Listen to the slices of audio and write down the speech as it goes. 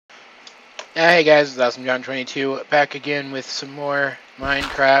Hey guys, it's AwesomeJohn back again with some more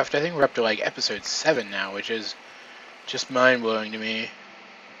Minecraft. I think we're up to like episode 7 now, which is just mind-blowing to me.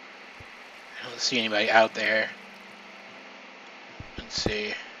 I don't see anybody out there. Let's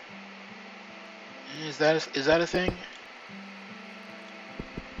see. Is that a thing?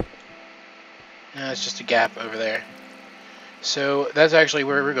 No, it's just a gap over there. So that's actually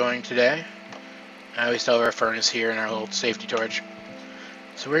where we're going today. We still have our furnace here and our little safety torch.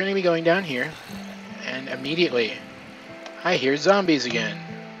 So we're going to be going down here, and immediately I hear zombies again.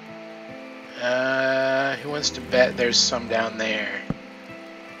 Who wants to bet there's some down there?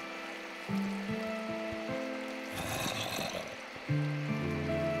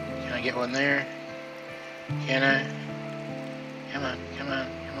 Can I get one there? Can I? Come on, come on,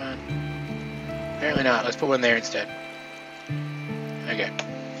 come on. Apparently not. Let's put one there instead. Okay.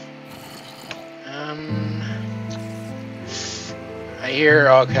 I hear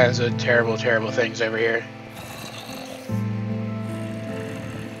all kinds of terrible, terrible things over here.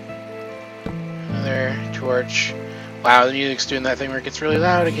 Another torch. Wow, the music's doing that thing where it gets really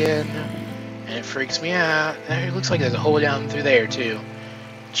loud again. And it freaks me out. It looks like there's a hole down through there, too.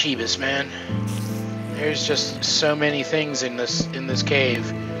 Jeebus, man. There's just so many things in this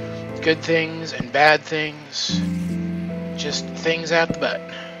cave. Good things and bad things. Just things out the butt.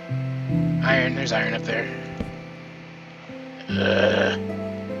 Iron, there's iron up there.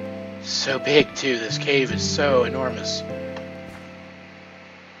 So big, too. This cave is so enormous.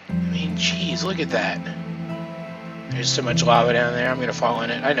 I mean, jeez, look at that. There's so much lava down there. I'm gonna fall in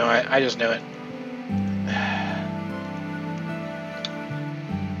it. I know it. I just know it.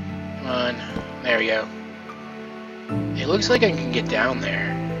 Come on. There we go. It looks like I can get down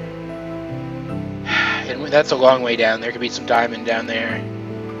there. And that's a long way down. There could be some diamond down there.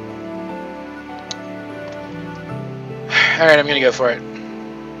 Alright, I'm gonna go for it.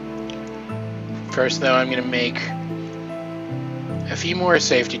 First, though, I'm gonna make a few more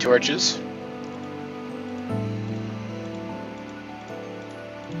safety torches.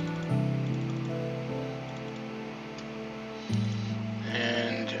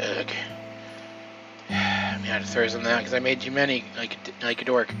 And, I'm gonna have to throw some of that because I made too many, like a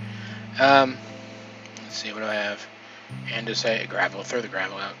dork. Let's see, what do I have? And to say gravel, throw the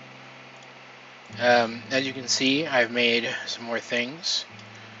gravel out. As you can see, I've made some more things.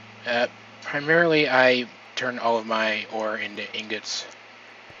 Primarily, I turn all of my ore into ingots.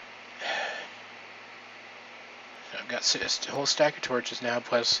 So I've got a whole stack of torches now,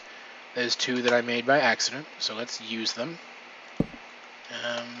 plus those 2 that I made by accident. So let's use them.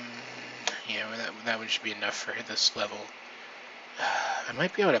 Yeah, that one should be enough for this level. I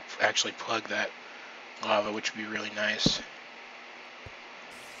might be able to actually plug that lava, which would be really nice.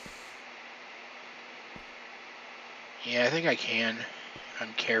 Yeah, I think I can, if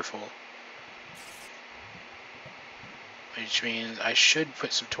I'm careful. Which means I should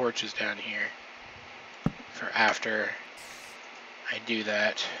put some torches down here for after I do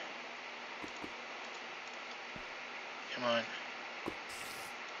that. Come on.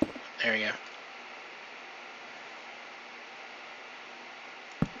 There we go.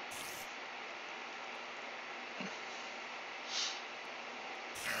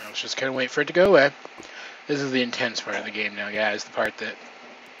 Let's just kind of wait for it to go away. This is the intense part of the game now, guys. The part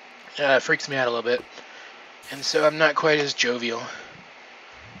that freaks me out a little bit. And so I'm not quite as jovial.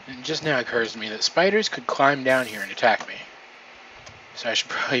 And it just now occurs to me that spiders could climb down here and attack me. So I should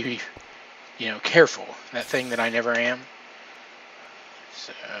probably be, careful. That thing that I never am.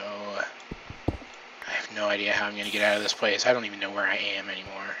 So I have no idea how I'm going to get out of this place. I don't even know where I am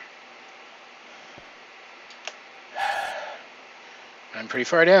anymore. I'm pretty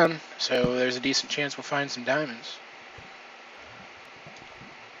far down, so there's a decent chance we'll find some diamonds.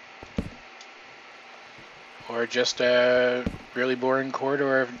 Or just a really boring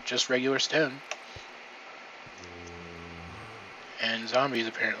corridor of just regular stone. And zombies,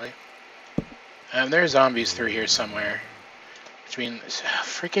 apparently. There are zombies through here somewhere. Which means,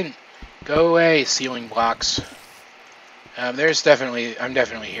 freaking go away, ceiling blocks. I'm definitely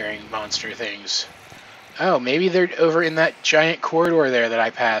hearing monster things. Oh, maybe they're over in that giant corridor there that I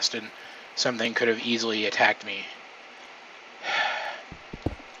passed, and something could have easily attacked me.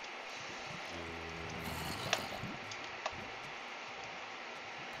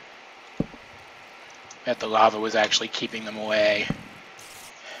 Bet the lava was actually keeping them away.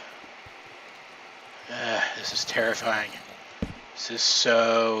 This is terrifying. This is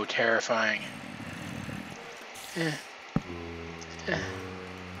so terrifying.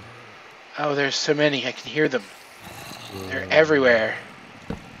 Oh, there's so many. I can hear them. They're everywhere.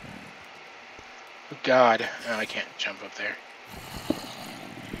 Oh, God. Oh, I can't jump up there.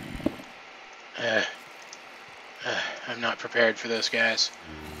 I'm not prepared for this, guys.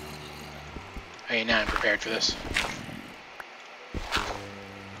 Okay, now I'm prepared for this.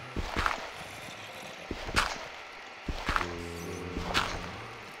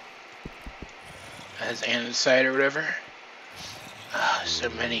 As andesite or whatever.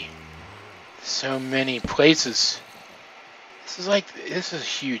 So many places. This is a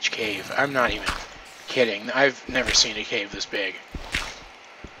huge cave. I'm not even kidding. I've never seen a cave this big.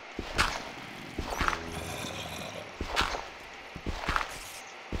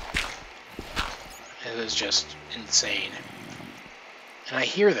 It is just insane. And I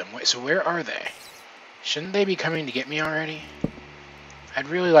hear them. Wait, so where are they? Shouldn't they be coming to get me already? I'd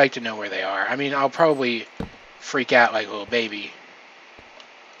really like to know where they are. I mean, I'll probably freak out like a little baby.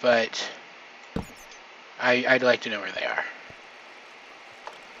 But I'd like to know where they are.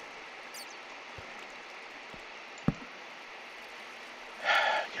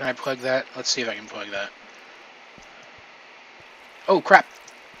 Can I plug that? Let's see if I can plug that. Oh, crap!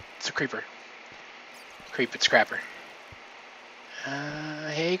 It's a creeper. Creep, it's crapper.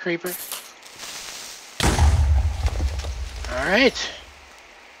 Hey, creeper. Alright.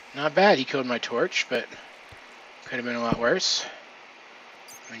 Not bad. He killed my torch, but could have been a lot worse.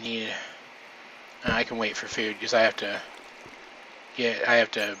 We need... I can wait for food, because I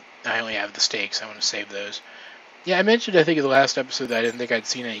only have the steaks. I want to save those. Yeah, I mentioned, I think, in the last episode that I didn't think I'd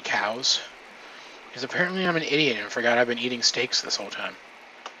seen any cows. Because apparently I'm an idiot and forgot I've been eating steaks this whole time.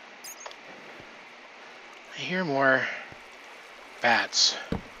 I hear more bats.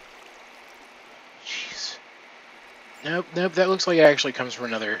 Jeez. Nope, that looks like it actually comes from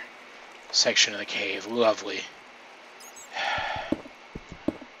another section of the cave. Lovely.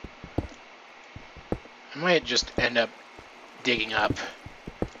 I might just end up digging up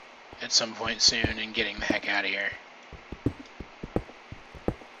at some point soon and getting the heck out of here.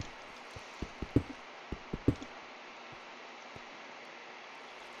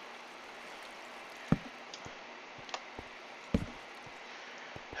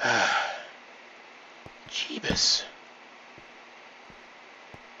 Jeebus.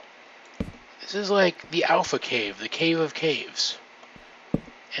 This is like the Alpha Cave, the Cave of Caves.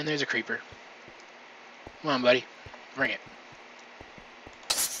 And there's a creeper. Come on, buddy. Bring it.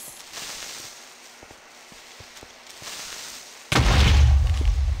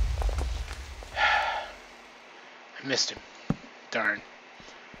 I missed him. Darn.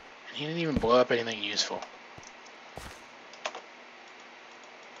 And he didn't even blow up anything useful.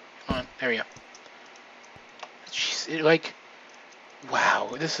 Come on. There we go. Jeez, wow,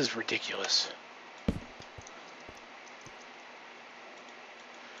 this is ridiculous.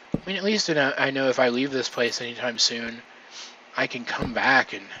 I mean, at least I know if I leave this place anytime soon, I can come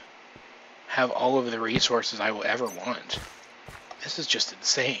back and have all of the resources I will ever want. This is just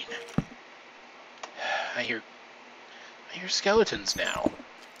insane. I hear skeletons now.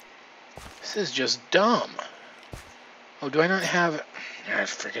 This is just dumb. Oh, do I not have...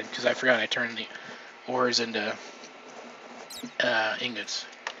 because I forgot I turned the ores into ingots.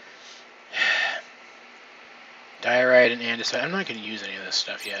 Diorite and andesite. I'm not going to use any of this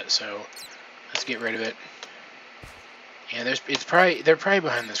stuff yet, so let's get rid of it. Yeah, they're probably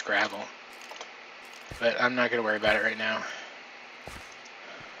behind this gravel, but I'm not going to worry about it right now.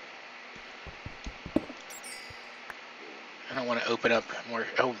 I don't want to open up more.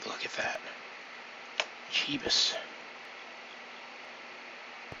 Oh, look at that. Jeebus.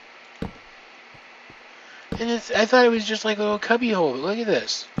 And I thought it was just like a little cubby hole, but look at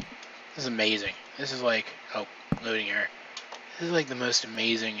this. This is amazing. This is like, oh, loading error. This is like the most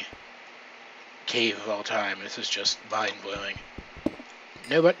amazing cave of all time. This is just mind-blowing.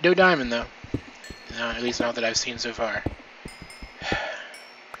 No diamond, though. No, at least not that I've seen so far.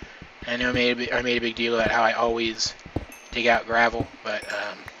 I know I made a big deal about how I always dig out gravel, but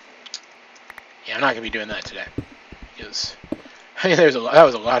yeah, I'm not gonna be doing that today because that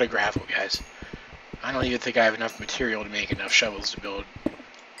was a lot of gravel, guys. I don't even think I have enough material to make enough shovels to build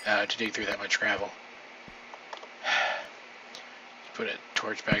to dig through that much gravel. Put a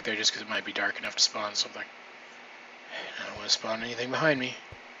torch back there just because it might be dark enough to spawn something. I don't want to spawn anything behind me.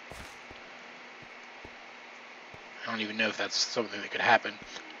 I don't even know if that's something that could happen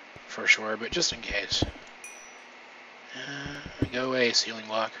for sure, but just in case. Go away, ceiling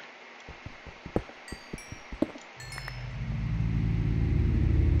block.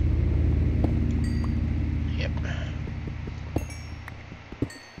 Yep.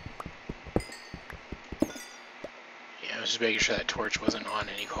 Yeah, I was just making sure that torch wasn't on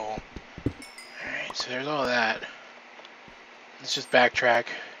any coal. Alright, so there's all that. Let's just backtrack.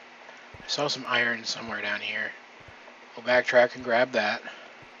 I saw some iron somewhere down here. We'll backtrack and grab that.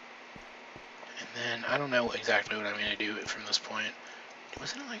 And then, I don't know exactly what I'm going to do from this point.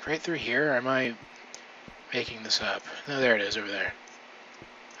 Wasn't it like right through here? Or am I making this up? No, there it is, over there.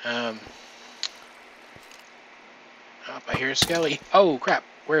 Oh, I hear Skelly. Oh, crap.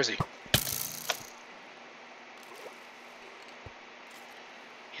 Where is he?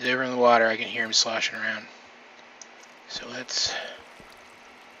 He's over in the water. I can hear him sloshing around. So let's...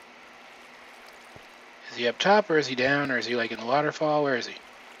 Is he up top, or is he down, or is he like in the waterfall? Where is he?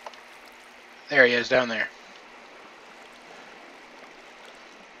 There he is, down there.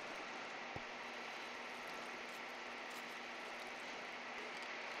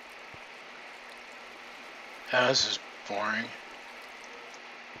 Oh, this is boring.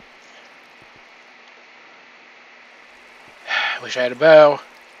 I wish I had a bow.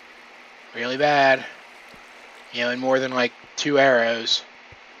 Really bad. You know, and more than like 2 arrows.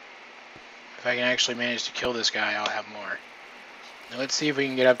 If I can actually manage to kill this guy, I'll have more. Now let's see if we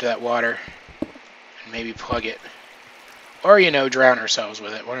can get up to that water and maybe plug it. Or, you know, drown ourselves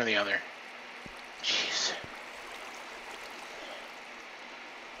with it. One or the other. Jeez.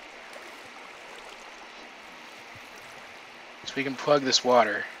 So we can plug this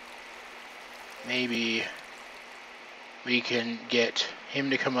water. Maybe we can get him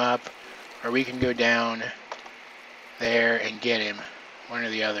to come up, or we can go down there and get him. One or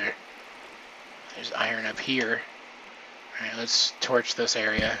the other. There's iron up here. Alright, let's torch this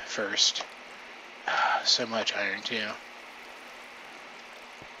area first. So much iron, too.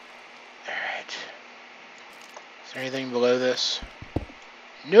 Alright. Is there anything below this?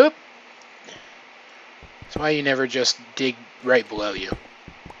 Nope! That's why you never just dig right below you.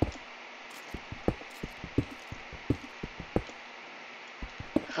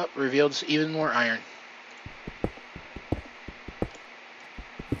 Oh, revealed even more iron.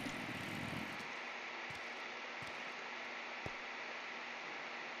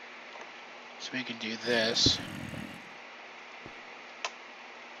 So we can do this.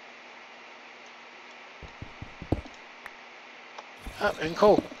 Oh, and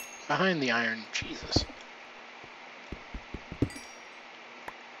coal. Behind the iron. Jesus.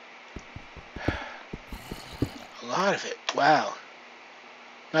 A lot of it. Wow.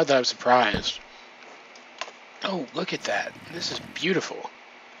 Not that I'm surprised. Oh, look at that. This is beautiful.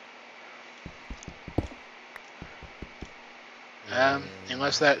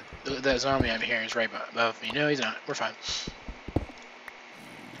 Unless that zombie I'm hearing is right above me. No, he's not. We're fine.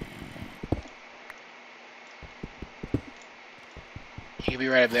 He could be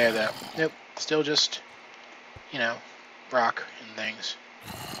right up there, though. Nope. Still just, you know, rock and things.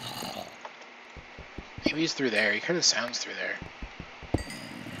 Maybe he's through there. He kind of sounds through there.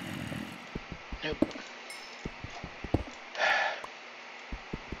 Nope.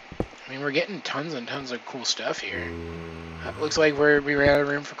 I mean, we're getting tons and tons of cool stuff here. Looks like we ran out of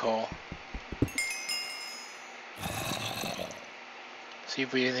room for coal. See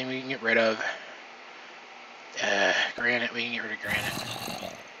if we anything we can get rid of. Granite. We can get rid of granite.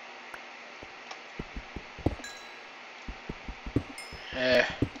 I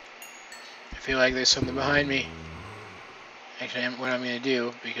feel like there's something behind me. Actually, what I'm going to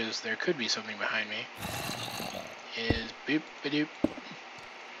do, because there could be something behind me, is boop-a-doop.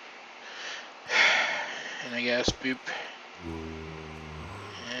 And I guess boop.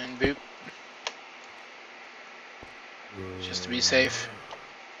 And boop. Just to be safe.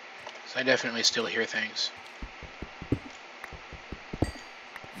 So I definitely still hear things.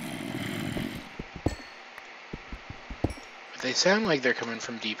 But they sound like they're coming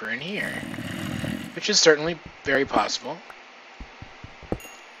from deeper in here. Which is certainly very possible.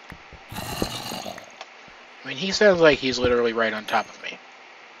 I mean, he sounds like he's literally right on top of me.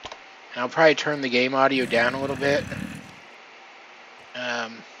 And I'll probably turn the game audio down a little bit.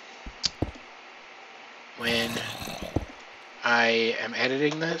 When I am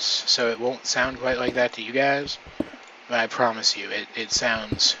editing this, so it won't sound quite like that to you guys. But I promise you, it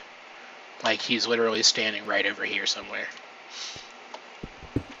sounds like he's literally standing right over here somewhere.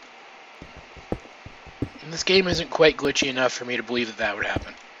 And this game isn't quite glitchy enough for me to believe that that would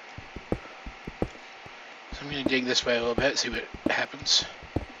happen. So I'm going to dig this way a little bit, see what happens.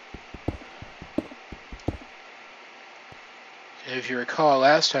 If you recall,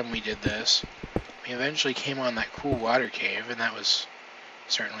 last time we did this, we eventually came on that cool water cave, and that was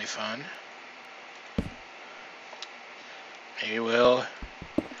certainly fun. Maybe we'll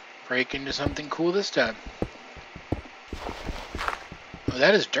break into something cool this time. Oh,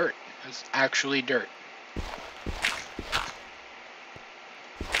 that is dirt. That's actually dirt.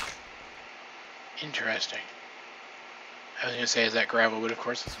 Interesting. I was going to say, is that gravel, but of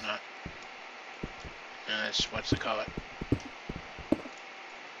course it's not. No, that's, what's it call it?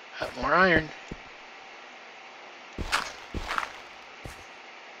 More iron.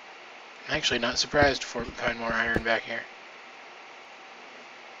 I'm actually not surprised to find more iron back here.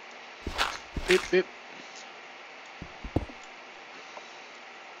 Beep, beep.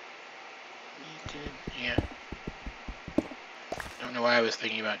 Yeah. Don't know why I was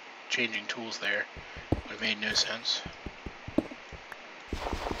thinking about changing tools there. Would have made no sense.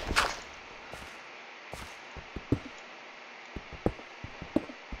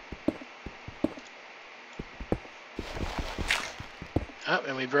 Oh,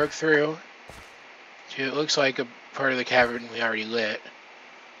 and we broke through to, it looks like, a part of the cavern we already lit.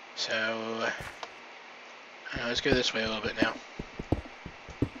 So, let's go this way a little bit now.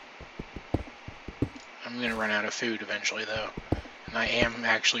 I'm going to run out of food eventually, though. And I am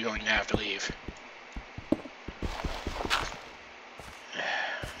actually going to have to leave.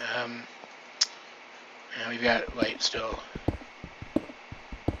 Now we've got light still.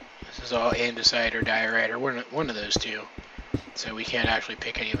 This is all andesite or diorite, or one of those two. So we can't actually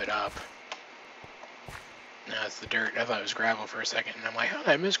pick any of it up. No, it's the dirt. I thought it was gravel for a second, and I'm like, how did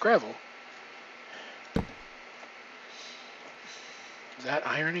I miss gravel? Is that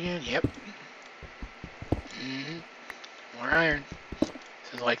iron again? Yep. More iron. This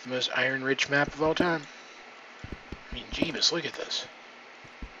is like the most iron-rich map of all time. I mean, Jeebus, look at this.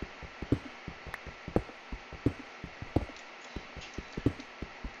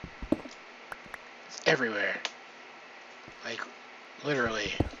 It's everywhere. Like,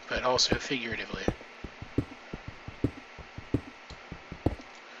 literally, but also figuratively.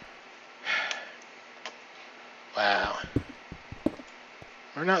 Wow.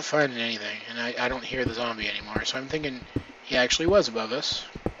 We're not finding anything, and I don't hear the zombie anymore, so I'm thinking he actually was above us.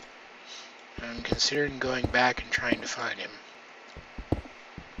 I'm considering going back and trying to find him.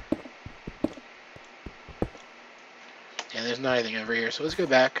 Yeah, there's not anything over here, so let's go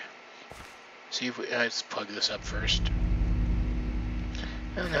back. See if we... let's plug this up first.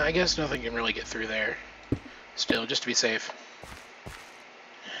 Oh, no, I guess nothing can really get through there. Still, just to be safe.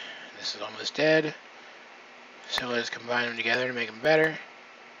 This is almost dead. So let's combine them together to make them better.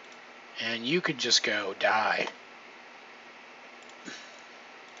 And you could just go die.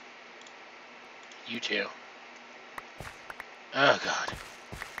 You too. Oh god.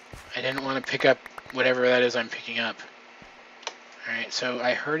 I didn't want to pick up whatever that is I'm picking up. Alright, so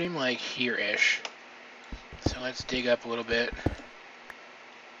I heard him like here-ish. So let's dig up a little bit.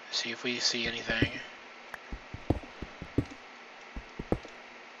 See if we see anything.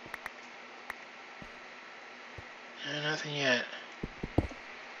 Nothing yet.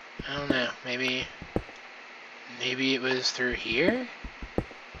 I don't know. Maybe it was through here?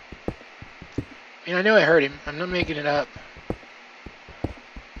 I mean, I know I heard him. I'm not making it up.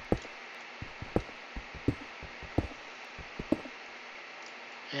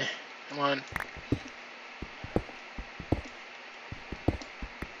 Come on.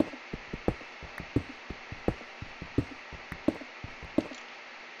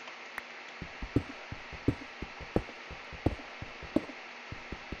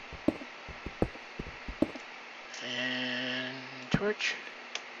 And torch.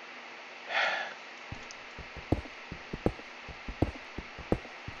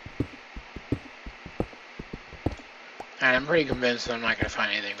 And I'm pretty convinced that I'm not going to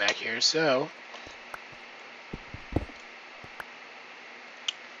find anything back here, so...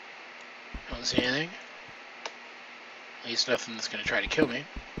 Don't see anything. At least nothing that's going to try to kill me.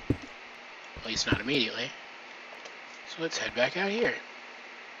 At least not immediately. So let's head back out here.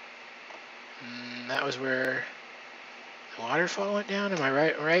 That was where the waterfall went down, am I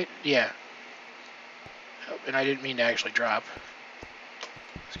right? Yeah. Oh, and I didn't mean to actually drop.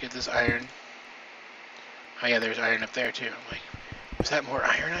 Let's get this iron. Oh yeah, there's iron up there too. I'm like, was that more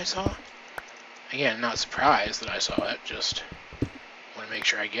iron I saw? Again, not surprised that I saw it, just want to make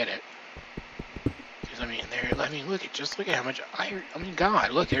sure I get it. Because just look at how much iron, God,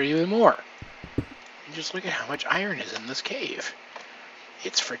 look, there's even more. And just look at how much iron is in this cave.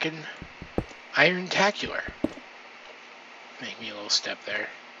 It's freaking iron-tacular. Make me a little step there.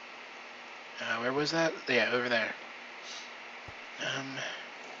 Where was that? Yeah, over there.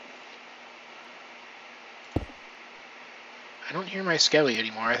 I don't hear my skelly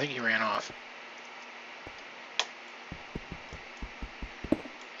anymore. I think he ran off.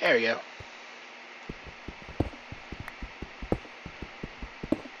 There we go.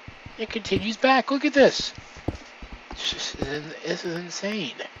 It continues back. Look at this. This is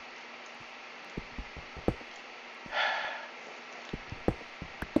insane.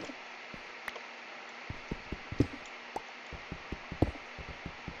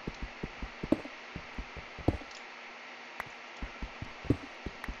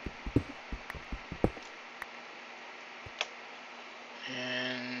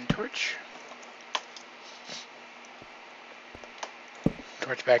 torch.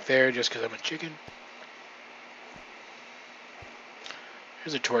 Torch back there just because I'm a chicken.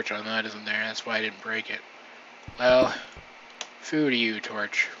 There's a torch on that, isn't there? That's why I didn't break it. Well, foo to you,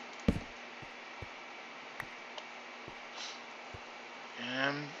 torch.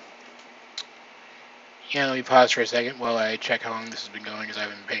 Yeah, let me pause for a second while I check how long this has been going because I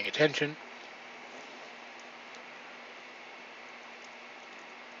haven't been paying attention.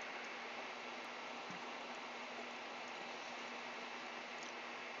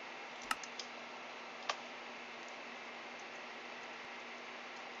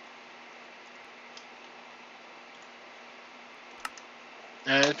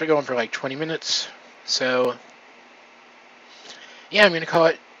 It's been going for like 20 minutes, so yeah, I'm gonna call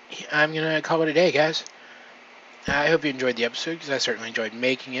it a day, guys. I hope you enjoyed the episode because I certainly enjoyed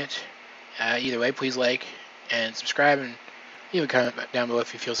making it. Either way, please like and subscribe and leave a comment down below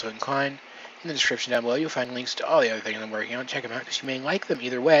if you feel so inclined. In the description down below, you'll find links to all the other things I'm working on. Check them out because you may like them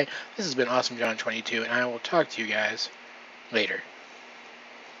either way. This has been AwesomeJohn 22, and I will talk to you guys later.